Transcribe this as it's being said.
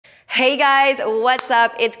Hey guys, what's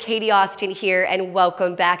up? It's Katie Austin here and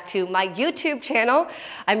welcome back to my YouTube channel.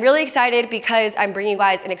 I'm really excited because I'm bringing you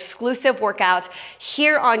guys an exclusive workout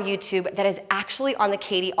here on YouTube that is actually on the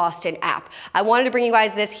Katie Austin app. I wanted to bring you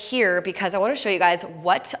guys this here because I want to show you guys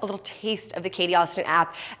what a little taste of the Katie Austin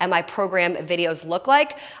app and my program videos look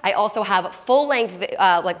like. I also have full-length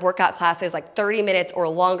workout classes, like 30 minutes or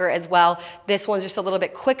longer as well. This one's just a little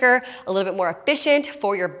bit quicker, a little bit more efficient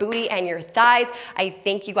for your booty and your thighs. I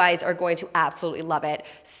think you guys are going to absolutely love it.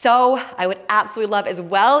 So I would absolutely love as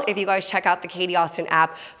well if you guys check out the Katie Austin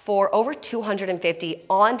app for over 250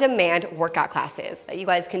 on-demand workout classes that you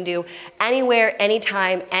guys can do anywhere,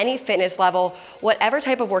 anytime, any fitness level, whatever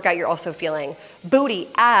type of workout you're also feeling. Booty,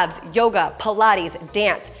 abs, yoga, Pilates,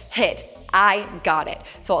 dance, HIIT. I got it.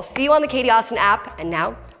 So I'll see you on the Katie Austin app, and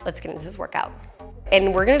now let's get into this workout.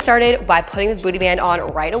 And we're gonna start it by putting this booty band on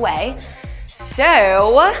right away.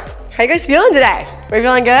 So, how you guys feeling today? Are you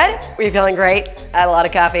feeling good? Are you feeling great? I had a lot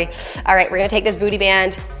of coffee. All right, we're gonna take this booty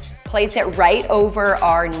band, place it right over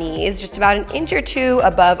our knees, just about an inch or two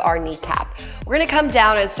above our kneecap. We're gonna come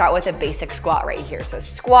down and start with a basic squat right here. So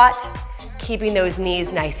squat, keeping those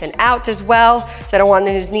knees nice and out as well. So I don't want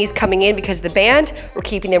those knees coming in because of the band. We're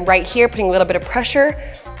keeping them right here, putting a little bit of pressure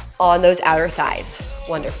on those outer thighs.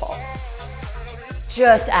 Wonderful.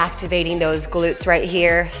 Just activating those glutes right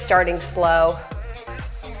here, starting slow.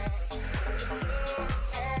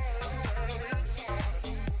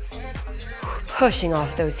 Pushing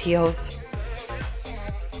off those heels.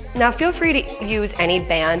 Now feel free to use any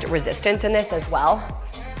band resistance in this as well.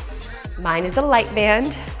 Mine is a light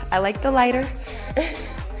band. I like the lighter.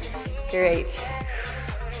 Great.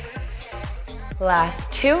 Last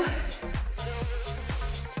two.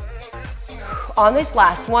 On this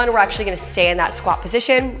last one, we're actually gonna stay in that squat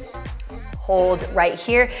position. Hold right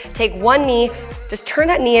here. Take one knee, just turn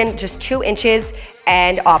that knee in just 2 inches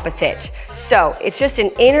and opposite. So it's just an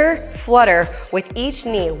inner flutter with each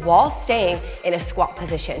knee while staying in a squat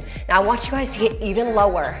position. Now I want you guys to get even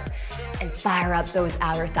lower and fire up those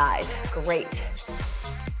outer thighs. Great.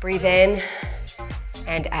 Breathe in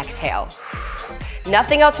and exhale.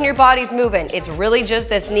 Nothing else in your body's moving. It's really just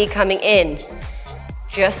this knee coming in.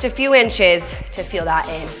 Just a few inches to feel that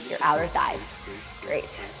in your outer thighs. Great.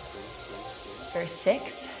 For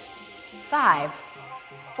 6, 5,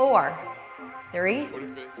 4, 3,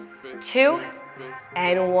 2,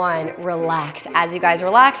 and 1. Relax. As you guys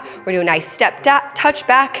relax, we're doing a nice step touch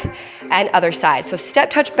back and other side. So step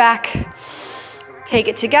touch back, take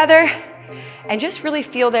it together, and just really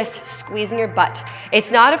feel this squeezing your butt.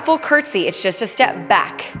 It's not a full curtsy, it's just a step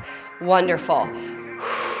back. Wonderful.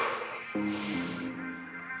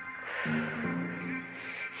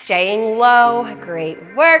 Staying low, great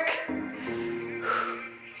work.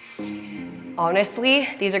 Honestly,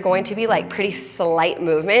 these are going to be like pretty slight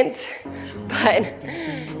movements, but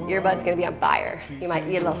your butt's gonna be on fire. You might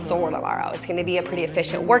be a little sore tomorrow. It's gonna be a pretty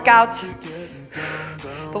efficient workout.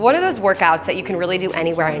 But one of those workouts that you can really do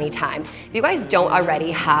anywhere, anytime. If you guys don't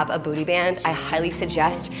already have a booty band, I highly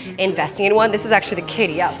suggest investing in one. This is actually the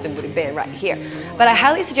Katie Austin booty band right here. But I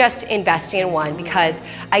highly suggest investing in one because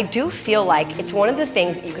I do feel like it's one of the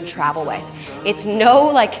things that you can travel with. It's no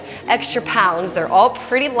like extra pounds. They're all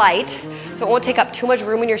pretty light, so it won't take up too much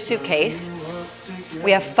room in your suitcase.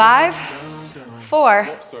 We have 5, 4,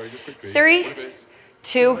 3,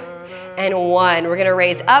 2, and 1. We're gonna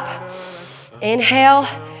raise up. Inhale,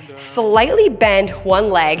 slightly bend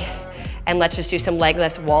one leg, and let's just do some leg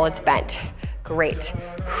lifts while it's bent. Great.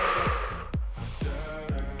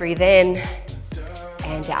 Breathe in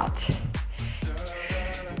and out.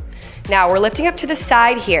 Now we're lifting up to the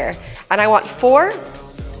side here, and I want 4,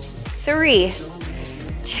 3,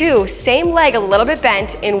 2, same leg a little bit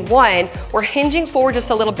bent. In 1, we're hinging forward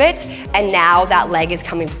just a little bit, and now that leg is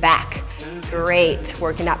coming back. Great,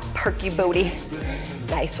 working that perky booty.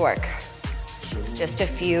 Nice work. Just a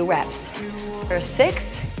few reps. For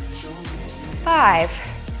 6, 5,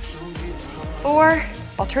 4,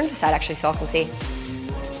 I'll turn to the side actually so I can see.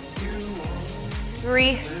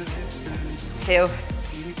 3, 2,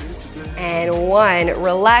 and 1.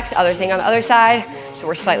 Relax, other thing on the other side. So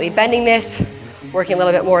we're slightly bending this, working a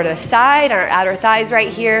little bit more to the side on our outer thighs right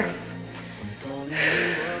here.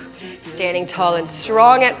 Standing tall and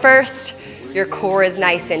strong at first. Your core is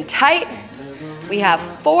nice and tight. We have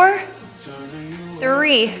 4,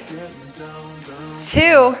 3,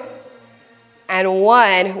 2, and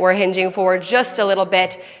 1. We're hinging forward just a little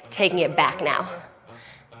bit, taking it back now.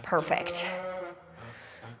 Perfect.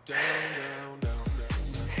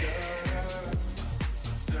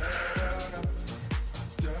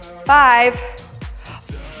 5,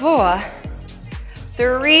 4,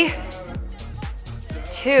 3,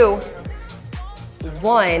 2,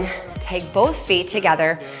 1. Take both feet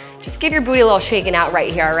together. Just give your booty a little shaking out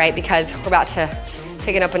right here, all right? Because we're about to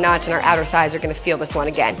take it up a notch and our outer thighs are gonna feel this one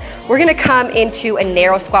again. We're gonna come into a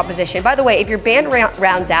narrow squat position. By the way, if your band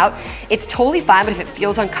rounds out, it's totally fine, but if it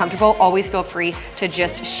feels uncomfortable, always feel free to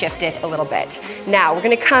just shift it a little bit. Now, we're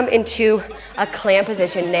gonna come into a clam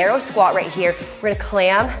position, narrow squat right here. We're gonna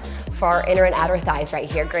clam for our inner and outer thighs right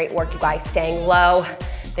here. Great work, you guys, staying low.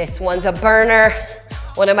 This one's a burner.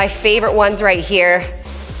 One of my favorite ones right here.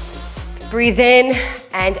 Breathe in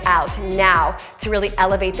and out. Now, to really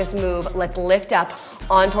elevate this move, let's lift up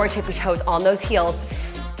onto our tippy toes on those heels.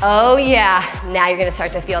 Oh yeah, now you're gonna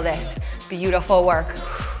start to feel this. Beautiful work.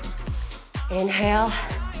 Inhale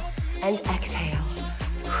and exhale.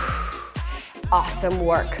 Awesome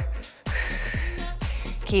work.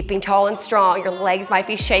 Keeping tall and strong. Your legs might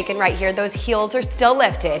be shaking right here. Those heels are still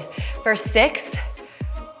lifted. For 6,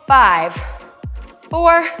 5,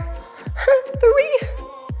 4, 3,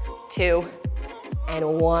 2,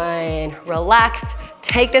 and 1. Relax.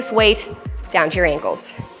 Take this weight down to your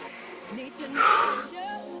ankles.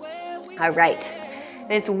 All right.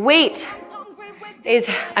 This band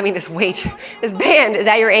is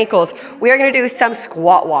at your ankles. We are gonna do some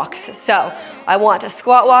squat walks. So I want a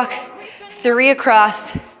squat walk, 3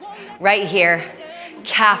 across, right here.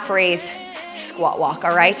 Calf raise, squat walk,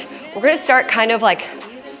 all right? We're gonna start kind of like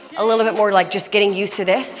a little bit more like just getting used to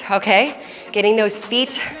this, okay? Getting those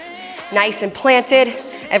feet nice and planted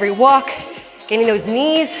every walk, getting those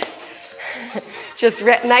knees just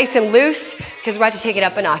nice and loose because we're about to take it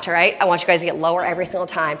up a notch, all right? I want you guys to get lower every single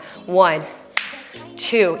time. 1,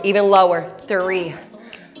 2, even lower, 3,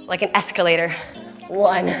 like an escalator.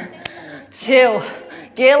 1, 2,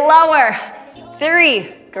 get lower,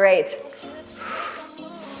 3, great.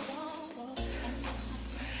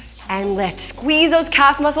 And lift, squeeze those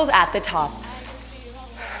calf muscles at the top.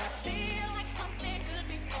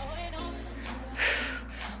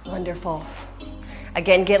 Wonderful.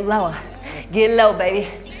 Again, get lower. Get low, baby.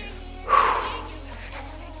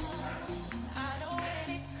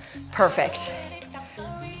 Perfect.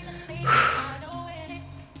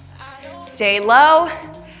 Stay low.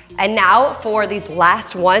 And now for these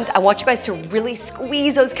last ones, I want you guys to really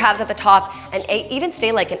squeeze those calves at the top and even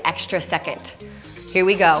stay like an extra second. Here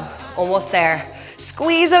we go, almost there.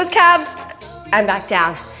 Squeeze those calves and back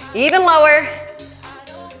down. Even lower.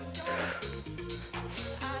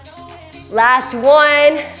 Last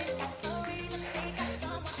one.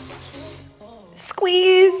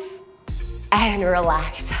 Squeeze and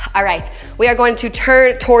relax. All right, we are going to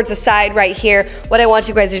turn towards the side right here. What I want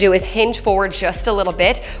you guys to do is hinge forward just a little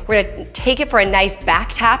bit. We're gonna take it for a nice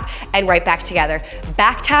back tap and right back together.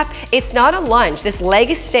 Back tap, it's not a lunge. This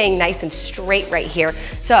leg is staying nice and straight right here.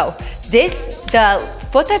 So the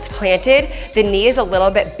foot that's planted, the knee is a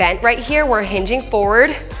little bit bent right here. We're hinging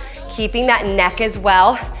forward, keeping that neck as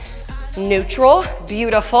well. Neutral,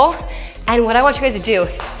 beautiful. And what I want you guys to do,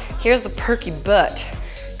 here's the perky butt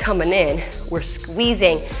coming in. We're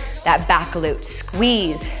squeezing that back glute.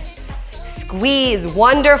 Squeeze, squeeze.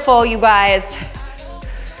 Wonderful, you guys.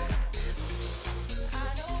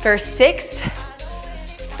 For 6,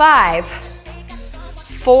 5,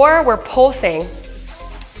 4, we're pulsing.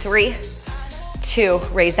 3, 2,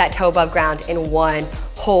 raise that toe above ground. In 1,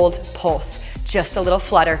 hold, pulse. Just a little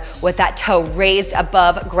flutter with that toe raised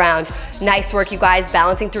above ground. Nice work, you guys,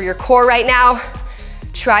 balancing through your core right now.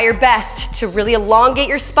 Try your best to really elongate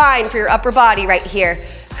your spine for your upper body right here.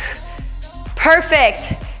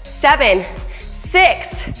 Perfect. 7,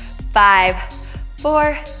 6, 5,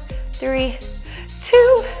 4, 3,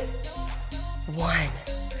 2, 1.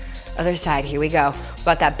 Other side, here we go. We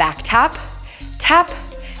got that back tap, tap,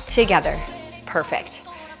 together. Perfect.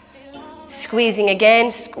 Squeezing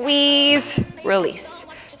again, squeeze, release.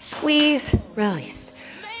 Squeeze, release.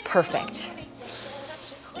 Perfect.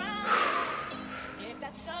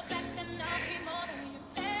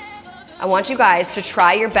 I want you guys to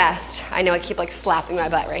try your best. I know I keep like slapping my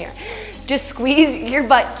butt right here. Just squeeze your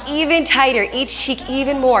butt even tighter, each cheek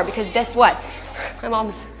even more, because guess what? My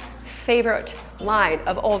mom's favorite line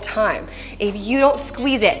of all time. If you don't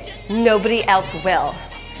squeeze it, nobody else will.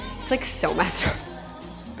 It's like so messed up.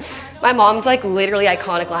 My mom's like literally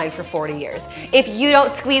iconic line for 40 years. If you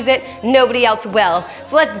don't squeeze it, nobody else will.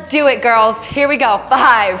 So let's do it, girls. Here we go.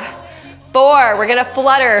 5, 4, we're gonna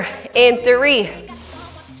flutter in 3,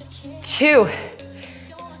 2,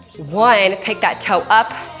 1. Pick that toe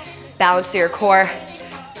up, balance through your core,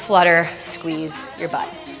 flutter, squeeze your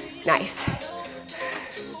butt. Nice.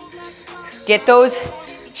 Get those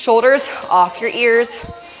shoulders off your ears.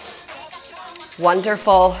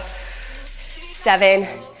 Wonderful. 7,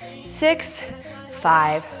 6,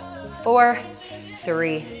 5, 4,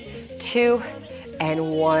 3, 2,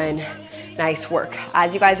 and 1. Nice work.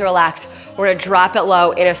 As you guys relax, we're gonna drop it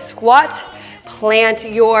low in a squat. Plant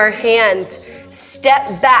your hands.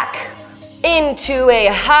 Step back into a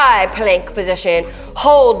high plank position.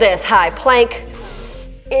 Hold this high plank.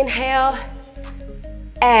 Inhale.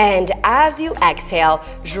 And as you exhale,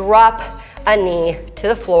 drop a knee to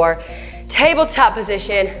the floor. Tabletop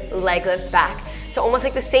position, leg lifts back. So almost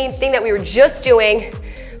like the same thing that we were just doing,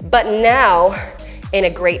 but now in a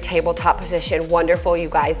great tabletop position. Wonderful, you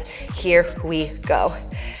guys. Here we go.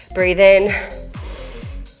 Breathe in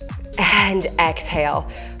and exhale.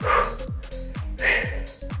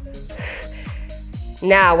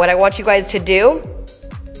 Now, what I want you guys to do,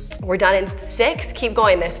 we're done in 6. Keep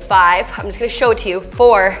going this. 5. I'm just gonna show it to you.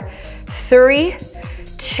 4, 3,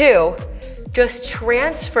 2. Just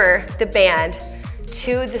transfer the band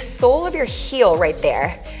to the sole of your heel right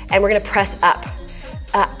there. And we're gonna press up,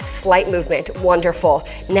 up, slight movement. Wonderful.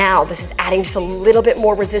 Now, this is adding just a little bit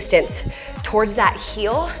more resistance towards that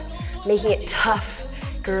heel, making it tough.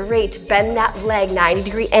 Great. Bend that leg,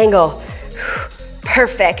 90-degree angle.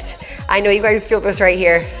 Perfect. I know you guys feel this right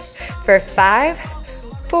here. For 5,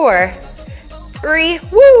 4, 3,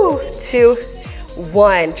 2,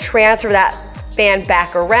 1. Transfer that band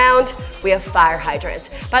back around. We have fire hydrants.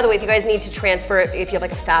 By the way, if you guys need to transfer it, if you have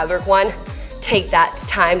like a fabric one, take that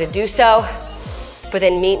time to do so. But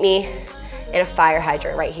then meet me in a fire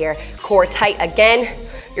hydrant right here. Core tight again.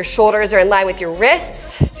 Your shoulders are in line with your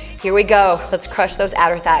wrists. Here we go. Let's crush those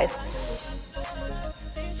outer thighs.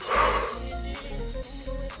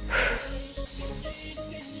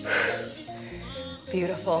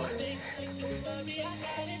 Beautiful.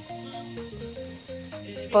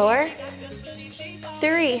 4,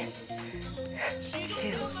 3,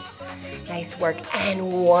 2. Nice work.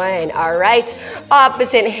 And 1. All right.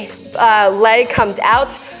 Opposite leg comes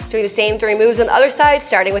out. Doing the same 3 moves on the other side,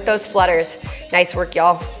 starting with those flutters. Nice work,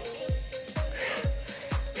 y'all.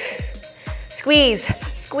 Squeeze,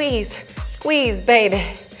 squeeze, squeeze, baby.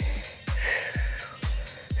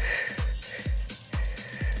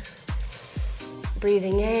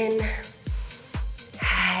 Breathing in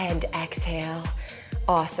and exhale.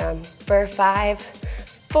 Awesome. For 5,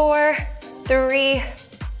 4, 3,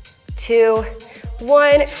 2,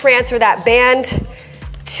 1. Transfer that band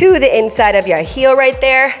to the inside of your heel right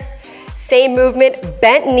there. Same movement,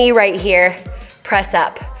 bent knee right here. Press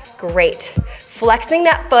up. Great. Flexing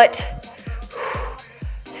that foot.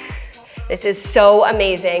 This is so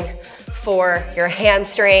amazing for your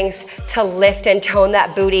hamstrings to lift and tone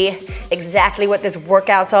that booty. Exactly what this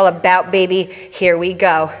workout's all about, baby. Here we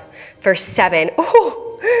go. For 7,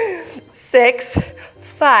 6,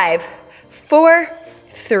 5, 4,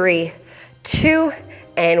 3, 2,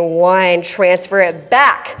 and 1. Transfer it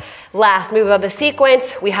back. Last move of the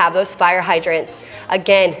sequence, we have those fire hydrants.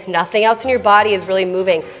 Again, nothing else in your body is really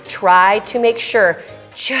moving. Try to make sure,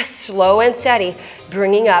 just slow and steady,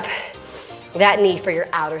 bringing up that knee for your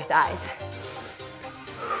outer thighs.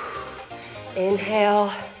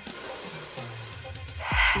 Inhale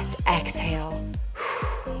and exhale.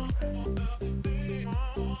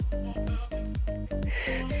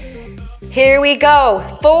 Here we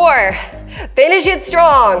go. 4, finish it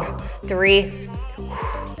strong. 3,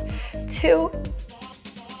 2,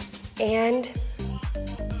 and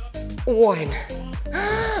 1.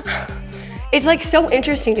 It's like so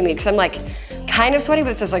interesting to me because I'm like kind of sweaty,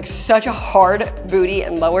 but it's just like such a hard booty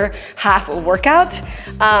and lower half workout.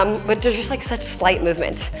 But there's just like such slight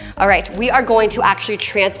movements. All right, we are going to actually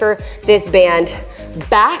transfer this band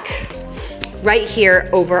back right here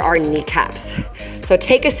over our kneecaps. So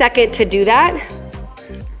take a second to do that.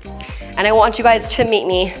 And I want you guys to meet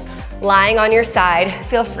me lying on your side.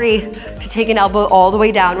 Feel free to take an elbow all the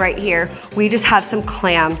way down right here. We just have some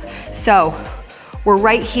clams. So we're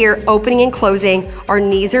right here, opening and closing. Our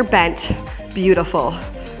knees are bent. Beautiful.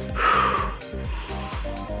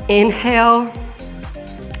 Inhale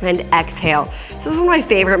and exhale. So this is one of my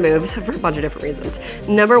favorite moves for a bunch of different reasons.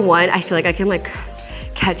 Number 1, I feel like I can like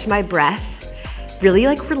catch my breath, really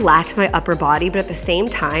like relax my upper body, but at the same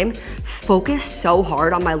time, focus so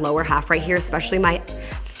hard on my lower half right here, especially my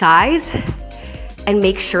thighs, and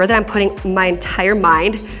make sure that I'm putting my entire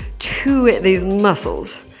mind to these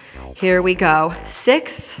muscles. Here we go.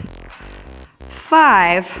 6,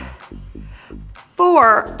 5,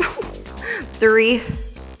 4, 3,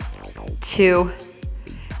 2,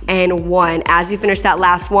 and 1. As you finish that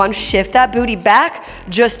last one, shift that booty back,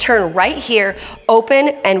 just turn right here, open,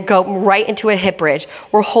 and go right into a hip bridge.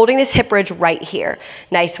 We're holding this hip bridge right here.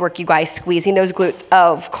 Nice work, you guys, squeezing those glutes,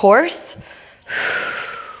 of course.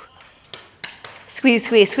 Squeeze,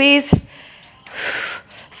 squeeze, squeeze.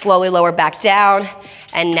 Slowly lower back down.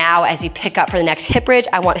 And now as you pick up for the next hip bridge,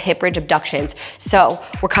 I want hip bridge abductions. So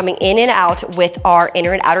we're coming in and out with our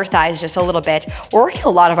inner and outer thighs just a little bit. We're working a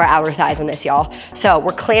lot of our outer thighs on this, y'all. So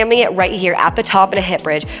we're clamming it right here at the top in a hip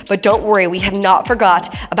bridge, but don't worry, we have not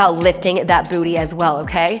forgot about lifting that booty as well,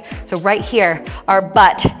 okay? So right here, our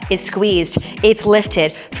butt is squeezed. It's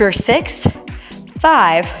lifted for 6,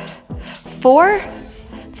 5, 4,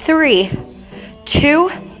 3,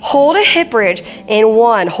 2, hold a hip bridge in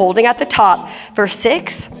 1, holding at the top for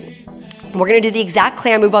 6. We're gonna do the exact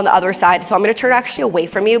clam move on the other side. So I'm gonna turn actually away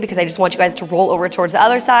from you because I just want you guys to roll over towards the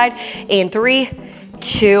other side. In 3,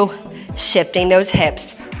 2, shifting those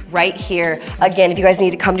hips right here. Again, if you guys need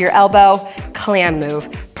to come to your elbow, clam move,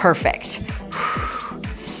 perfect.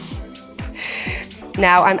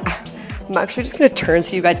 Now I'm actually just gonna turn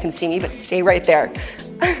so you guys can see me, but stay right there.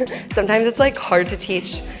 Sometimes it's like hard to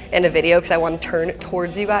teach in a video because I want to turn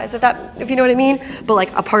towards you guys, if you know what I mean. But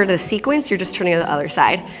like a part of the sequence, you're just turning to the other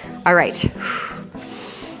side. All right.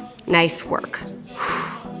 Nice work.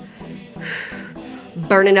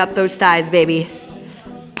 Burning up those thighs, baby.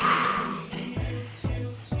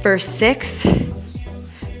 For 6,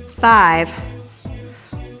 5,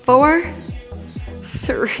 4,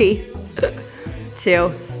 3,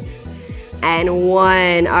 2, and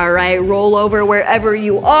 1. All right, roll over wherever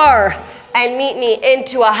you are and meet me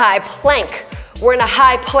into a high plank. We're in a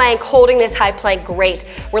high plank, holding this high plank, great.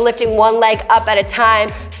 We're lifting one leg up at a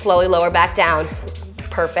time, slowly lower back down.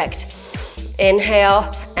 Perfect.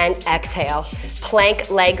 Inhale and exhale. Plank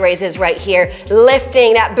leg raises right here,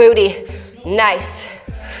 lifting that booty. Nice.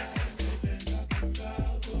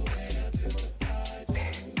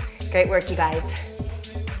 Great work, you guys.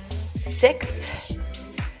 6,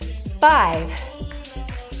 5,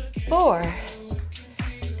 4,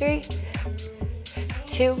 3,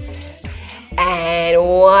 2, and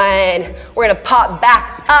 1. We're gonna pop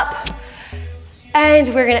back up and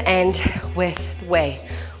we're gonna end with the way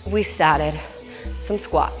we started, some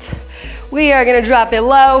squats. We are gonna drop it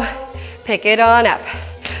low, pick it on up.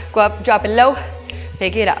 Go up, drop it low,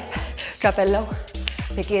 pick it up. Drop it low,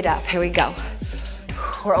 pick it up. Here we go.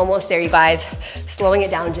 We're almost there, you guys. Slowing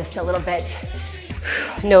it down just a little bit,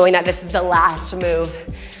 knowing that this is the last move.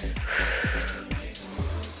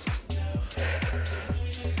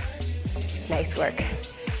 Nice work.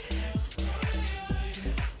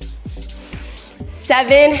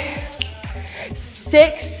 7,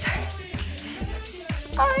 6,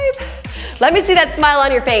 5. Let me see that smile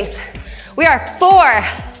on your face. We are 4,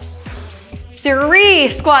 3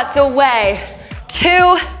 squats away.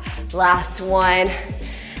 2, last one,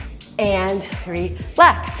 and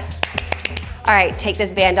relax. All right, take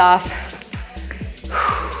this band off.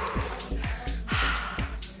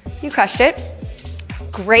 You crushed it.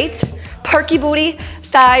 Great. Perky booty,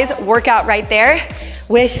 thighs workout right there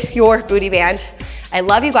with your booty band. I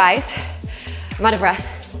love you guys. I'm out of breath.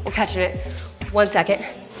 We're catching it. 1 second.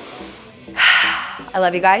 I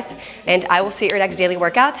love you guys, and I will see you at your next daily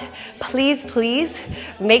workout. Please, please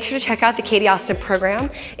make sure to check out the Katie Austin program.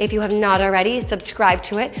 If you have not already, subscribe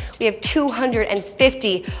to it. We have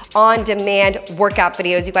 250 on-demand workout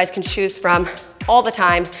videos you guys can choose from all the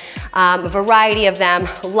time. A variety of them,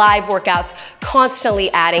 live workouts, constantly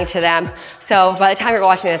adding to them. So by the time you're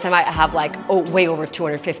watching this, I might have like way over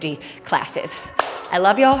 250 classes. I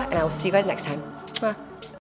love y'all, and I will see you guys next time.